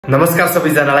नमस्कार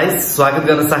सबैजनालाई स्वागत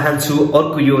गर्न चाहन्छु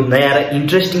अर्को यो नयाँ र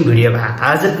इन्ट्रेस्टिङ भिडियोमा।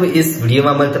 आजको यस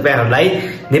भिडियोमा म तपाईहरुलाई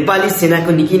नेपाली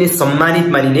सेनाको निकै नै सम्मानित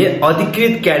मानिने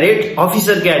अधिकृत क्याडेट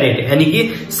अफिसर क्याडेट यानी कि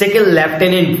सेकेन्ड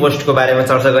लेफ्टेनेन्ट पोस्टको बारेमा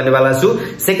चर्चा गर्नेवाला छु।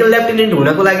 सेकेन्ड लेफ्टेनेन्ट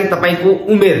हुनको लागि तपाईको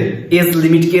उमेर एज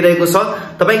लिमिट के रहेको छ,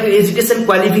 तपाईको एजुकेसन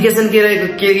क्वालिफिकेसन के रहेको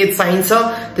के चाहिन्छ,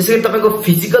 त्यसैगरी तपाईको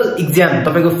फिजिकल एक्जाम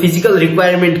तपाईको फिजिकल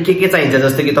रिक्वायरमेन्ट के चाहिन्छ,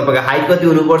 जस्तै कि तपाईको हाइट कति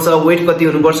हुनुपर्छ, वेट कति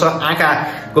हुनुपर्छ,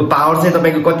 आँखाको पावर चाहिँ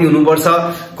तपाईको कति हुनुपर्छ,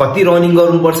 कति रनिङ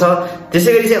गर्नुपर्छ।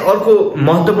 त्यसैगरी चाहिँ अर्को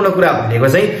महत्त्वपूर्ण कुरा भनेको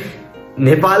चाहिँ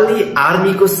नेपाली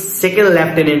आर्मीको सेकेन्ड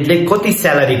लेफ्टेनेन्टले कति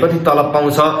स्यालेरी कति तलब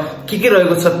पाउँछ, के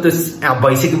रहेको छ, त्यो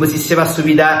भइसकेपछि सेवा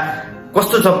सुविधा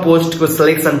कस्तो छ, पोस्टको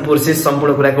सिलेक्सन प्रोसेस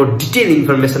सम्पूर्ण कुराको डिटेल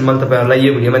इन्फर्मेसन म तपाईहरुलाई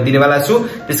यो भिडियोमा दिनेवाला छु।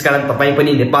 त्यसकारण तपाई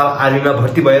पनि नेपाल आर्मीमा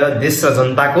भर्ती भएर देश र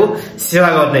जनताको सेवा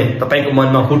गर्ने तपाईको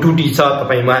मनमा हुटुटी छ,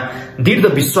 तपाईमा दृढ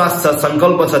विश्वास छ,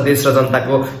 संकल्प छ देश र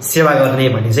जनताको सेवा गर्ने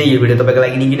भने चाहिँ यो भिडियो तपाईको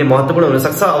लागि निकै नै महत्त्वपूर्ण हुन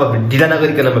सक्छ। अब ढिला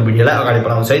नगरिकन म भिडियोलाई अगाडि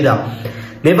बढाउँछु है त।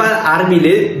 नेपाल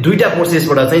आर्मीले दुईटा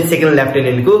प्रोसेसबाट चाहिँ सेकेन्ड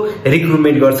लेफ्टेनेन्टको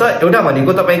रिक्रुटमेन्ट गर्छ। एउटा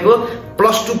भनेको तपाईको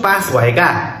 +2 पास भएका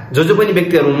जो पनि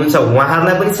व्यक्तिहरु हुनुहुन्छ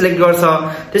उहाँहरुलाई पनि सिलेक्ट गर्छ।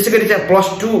 त्यसैगरी चाहिँ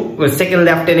 +2 सेकेन्ड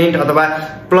लेफ्टेनेन्ट अथवा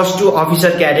 +2 अफिसर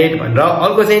क्याडेट भनेर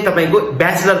अर्को चाहिँ तपाईको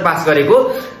ब्याचलर पास गरेको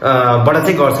बाट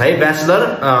चाहिँ गर्छ है, ब्याचलर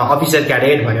अफिसर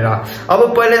क्याडेट भनेर। अब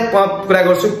पहिला कुरा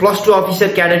गर्छु +2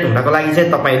 अफिसर क्याडेट हुनको लागि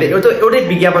चाहिँ तपाईले एउटै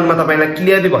विज्ञापनमा तपाईलाई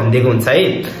क्लियरली भनिदिएको हुन्छ है।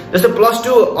 जस्तो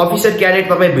 +2 अफिसर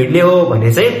क्याडेट तपाई भिड्ने हो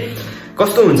भने चाहिँ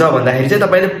कस्तो हुन्छ भन्दाखेरि चाहिँ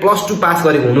तपाईले +2 पास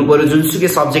गरेको हुनु पर्यो, जुनसुकै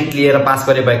सब्जेक्ट लिएर पास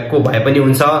गरेको भए पनि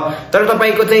हुन्छ। तर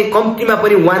तपाईको चाहिँ कम्तीमा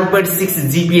पनि 1.6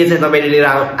 जीपीए चाहिँ तपाईले लिएर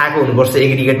आएको हुनुपर्छ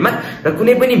एग्रिगेटमा, र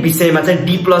कुनै पनि विषयमा चाहिँ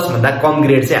D+ भन्दा कम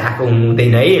ग्रेड चाहिँ आएको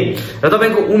हुँदैन है। र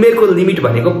तपाईको उमेरको लिमिट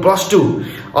भनेको +2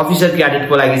 अफिसर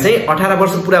क्याडेटको लागि चाहिँ 18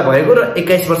 वर्ष पुरा भएको र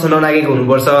 21 वर्ष नलागेको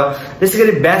हुनुपर्छ।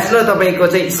 त्यसैगरी ब्याचलर तपाईको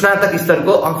चाहिँ स्नातक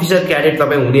स्तरको अफिसर क्याडेट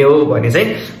तपाई हुने हो भने चाहिँ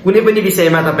कुनै पनि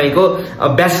विषयमा तपाईको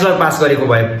ब्याचलर पास गरेको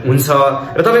भए हुन्छ।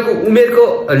 र तपाईको उमेरको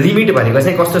लिमिट भनेको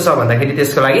चाहिँ कस्तो छ भन्दाखेरि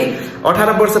त्यसको लागि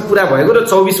 18 वर्ष पुरा भएको र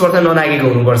 24 वर्ष नलागेको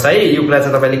हुनुपर्छ है। यो कुरा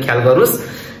चाहिँ तपाईले ख्याल गर्नुस्।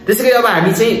 त्यसैगरी अब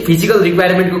हामी चाहिँ फिजिकल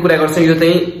रिक्वायरमेन्टको कुरा गर्छौं। यो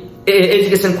चाहिँ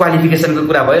एजुकेसन क्वालिफिकेसनको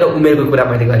कुरा भयो र उमेरको कुरा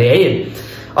मैले गरे है।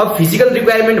 अब फिजिकल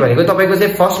रिक्वायरमेन्ट भनेको तपाईको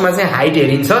चाहिँ फर्स्टमा चाहिँ हाइट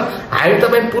हेरिन्छ। हाइट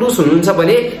तपाई पुरुष हुनुहुन्छ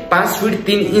भने 5 फिट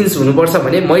 3 इन्च हुनुपर्छ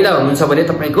भने, महिला हुनुहुन्छ भने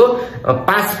तपाईको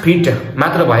 5 फिट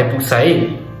मात्र भए पुग्छ है।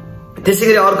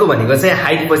 त्यसैगरी अर्को भनेको चाहिँ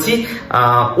हाइट पछि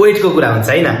वेटको कुरा हुन्छ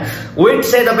हैन। वेट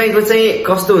चाहिँ तपाईको चाहिँ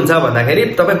कस्तो हुन्छ भन्दाखेरि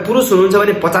तपाई पुरुष हुनुहुन्छ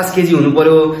भने 50 केजी हुनु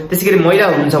पर्यो। त्यसैगरी महिला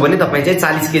हुनुहुन्छ भने तपाई चाहिँ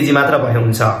 40 केजी मात्र भए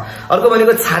हुन्छ। अर्को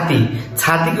भनेको छाती।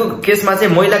 छातीको केसमा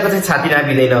चाहिँ महिलाको चाहिँ छाती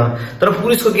नापिदैन, तर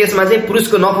पुरुषको केसमा चाहिँ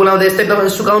पुरुषको नफुलाउँदा यस्तै तपाईले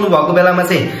सुकाउनु भएको बेलामा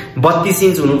चाहिँ 32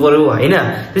 इन्च हुनु पर्यो हैन।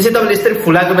 त्यसै तपाईले यस्तै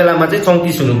फुलाको बेलामा चाहिँ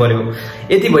 34 हुनु पर्यो।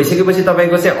 यति भइसकेपछि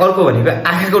तपाईको चाहिँ अर्को भनेको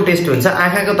आँखाको टेस्ट हुन्छ।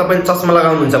 आँखाको तपाईले चस्मा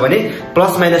लगाउनुहुन्छ भने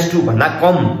 +- 2 भन्दा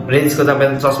कम रेन्जको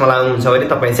तपाईले चस्मा लगाउनुहुन्छ भने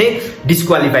तपाई चाहिँ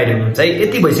डिस्क्वालिफाइड हुनुहुन्छ है।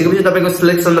 यति भइसकेपछि तपाईको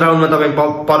सिलेक्सन राउन्डमा तपाई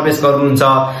प्रवेश गर्नुहुन्छ।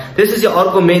 त्यसपछि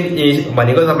अर्को मेन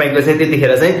भनेको तपाईको चाहिँ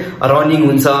त्यतिखेर चाहिँ रनिङ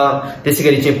हुन्छ,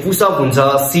 त्यसैगरी चाहिँ पुशअप हुन्छ,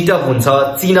 सिटअप हुन्छ,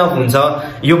 चिनअप हुन्छ।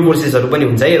 यो प्रोसेसहरु पनि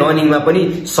हुन्छ है। रनिङमा पनि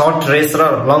सर्ट रेस र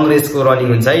लङ रेसको रनिङ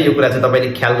हुन्छ है। यो कुरा चाहिँ तपाईले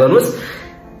ख्याल गर्नुस्।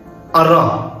 र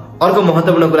अर्को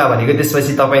महत्त्वपूर्ण कुरा भनेको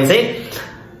त्यसपछि तपाई चाहिँ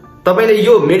तपाईले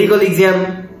यो मेडिकल एक्जाम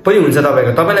पनि हुन्छ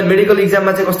तपाईको। तपाईलाई मेडिकल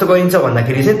एक्जाममा चाहिँ कस्तो गरिन्छ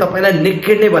भन्दाखेरि चाहिँ तपाईलाई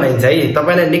नेकेड नै बनाइन्छ है।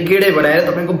 तपाईलाई नेकेडै बनाएर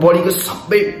तपाईको बडीको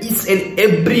सबै इच एन्ड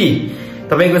एभ्री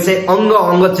तपाईको चाहिँ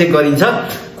अंग चेक गरिन्छ।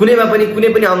 कुनै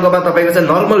पनि अंगमा तपाईको चाहिँ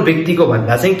नर्मल व्यक्तिको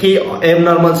भन्दा चाहिँ के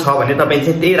एबनर्मल छ भने तपाई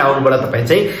चाहिँ त्यही राउन्डबाट तपाई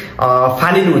चाहिँ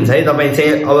फालिनुहुन्छ है। तपाई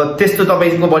चाहिँ अब त्यस्तो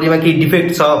तपाईको बडीमा केही डिफेक्ट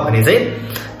छ भने चाहिँ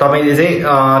तपाईले चाहिँ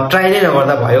ट्राई नै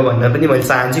नगर्दा भयो भन्न पनि मैले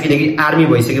चाहन्छु। किनकि आर्मी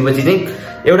भइसकेपछि चाहिँ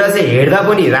एउटा चाहिँ हेर्दा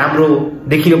पनि राम्रो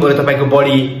देखिनु पर्यो तपाईको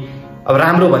बडी। अब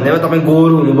राम्रो भन्दैमा तपाई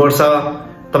गोरु हुनुपर्छ,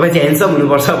 तपाई चाहिँ ह्यान्डसम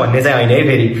हुनुपर्छ भन्ने चाहिँ हैन है।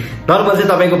 फेरि नर्मल चाहिँ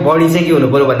तपाईको बडी चाहिँ के हुनु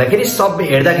पर्यो भन्दाखेरि सब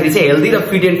हेर्दाखेरि चाहिँ हेल्दी र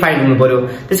फिट एन्ड फाइन हुनु पर्यो।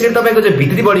 त्यसैगरी तपाईको चाहिँ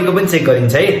भित्री बडीको पनि चेक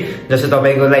गरिन्छ है। जस्तो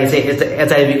तपाईको लागि चाहिँ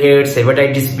HIV एड्स,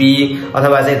 हेपाटाइटिस बी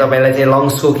अथवा चाहिँ तपाईलाई चाहिँ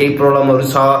लङ्सको केही प्रब्लमहरु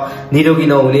छ, निरोगी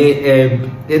नहुने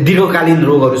दीर्घकालीन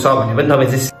रोगहरु छ भने पनि तपाई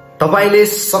चाहिँ तपाईले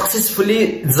सक्सेसफुली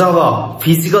जब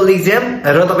फिजिकल एक्जाम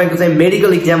र तपाईको चाहिँ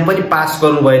मेडिकल एक्जाम पनि पास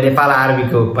गर्नुभयो नेपाल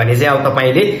आर्मीको भने चाहिँ अब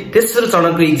तपाईले तेस्रो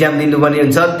चरणको एक्जाम दिनुपर्ने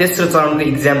हुन्छ। तेस्रो चरणको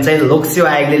एक्जाम चाहिँ लोकसेवा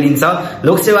आयोगले लिन्छ।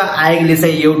 लोकसेवा आयोगले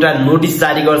चाहिँ एउटा नोटिस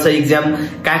जारी गर्छ एक्जाम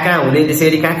कहाँ हुने,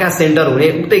 त्यसैगरी कहाँ सेन्टर हुने।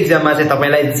 उक्त एक्जाममा चाहिँ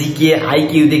तपाईलाई जीके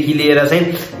आईक्यू देखि लिएर चाहिँ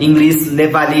इंग्लिश,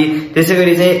 नेपाली,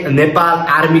 त्यसैगरी चाहिँ नेपाल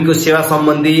आर्मीको सेवा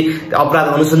सम्बन्धी,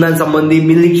 अपराध अनुसन्धान सम्बन्धी,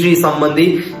 मिलिट्री सम्बन्धी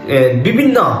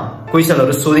विभिन्न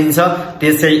क्वेशनहरु सोधिन्छ।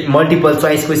 त्यसै मल्टिपल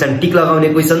चोइस क्वेशन, टिक लगाउने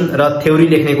क्वेशन र थ्योरी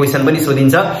लेख्ने क्वेशन पनि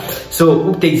सोधिन्छ। सो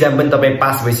उक्त एक्जाम पनि तपाई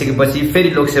पास भइसकेपछि फेरि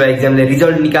लोकसेवा एक्जामले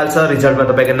रिजल्ट निकाल्छ। रिजल्टमा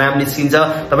तपाईको नाम निस्किन्छ,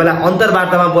 तपाईलाई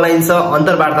अन्तर्वार्तामा बोलाइन्छ।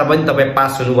 अन्तर्वार्ता पनि तपाई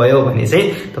पास हुनुभयो भने चाहिँ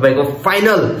तपाईको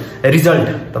फाइनल रिजल्ट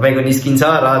तपाईको निस्किन्छ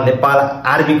र नेपाल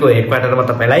आर्मीको हेडक्वार्टरमा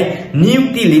तपाईलाई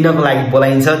नियुक्ति लिनको लागि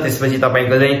बोलाइन्छ। त्यसपछि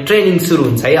तपाईको चाहिँ ट्रेनिङ सुरु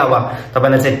हुन्छ है। अब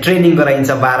तपाईलाई चाहिँ ट्रेनिङ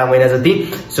गराइन्छ 12 महिना जति।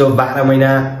 सो 12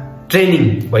 महिना ट्रेनिङ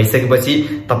भइसकेपछि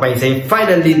तपाई चाहिँ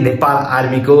फाइनली नेपाल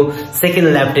आर्मीको सेकेन्ड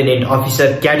लेफ्टेनेन्ट अफिसर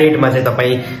क्याडेटमा चाहिँ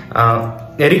तपाई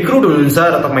रिक्रुट हुनुहुन्छ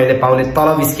र तपाईले पाउने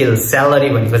तलब स्केल स्यालेरी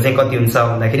भनेको चाहिँ कति हुन्छ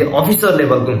भन्दाखेरि अफिसर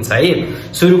लेभलको हुन्छ है।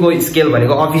 सुरुको स्केल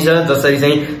भनेको अफिसर, जसरी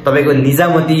चाहिँ तपाईको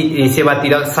निजामती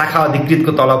सेवातिर शाखा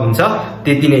अधिकृतको तलब हुन्छ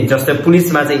त्यति नै। जस्तै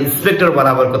पुलिसमा चाहिँ इन्स्पेक्टर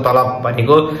बराबरको तलब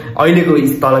भनेको अहिलेको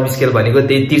तलब स्केल भनेको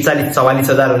त्यही 43-44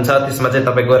 हजार हुन्छ। त्यसमा चाहिँ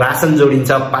तपाईको राशन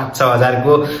जोडिन्छ 5-6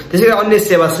 हजारको। त्यसैगरी अन्य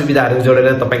सेवा सुविधाहरू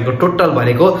जोडेर तपाईको टोटल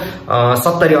भनेको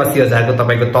 70-80 हजारको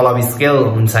तपाईको तलब स्केल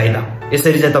हुन्छ है त।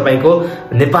 यसरी चाहिँ तपाईको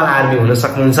नेपाल आर्मी हुन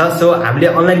सक्नुहुन्छ। सो हामीले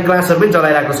अनलाइन क्लासहरु पनि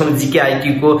चलाइरहेको छौं जीके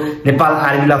आईक्यू को नेपाल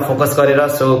आर्मीलाई फोकस गरेर।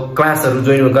 सो क्लासहरु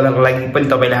जोइन गर्नको लागि पनि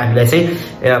तपाईले हामीलाई चाहिँ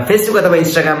फेसबुक अथवा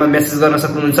इन्स्टाग्राममा मेसेज गर्न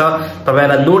सक्नुहुन्छ।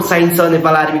 तपाईहरुलाई नोट चाहिन्छ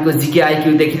नेपाल आर्मीको जीके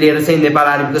आईक्यू देखि लिएर चाहिँ नेपाल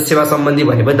आर्मीको सेवा सम्बन्धी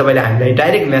भने पनि तपाईले हामीलाई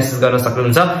डाइरेक्ट मेसेज गर्न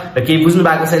सक्नुहुन्छ। र केही बुझ्नु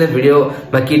भएको छैन,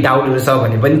 भिडियोमा केही डाउटहरु छ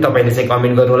भने पनि तपाईले चाहिँ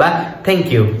कमेन्ट गर्नु होला। Thank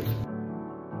you.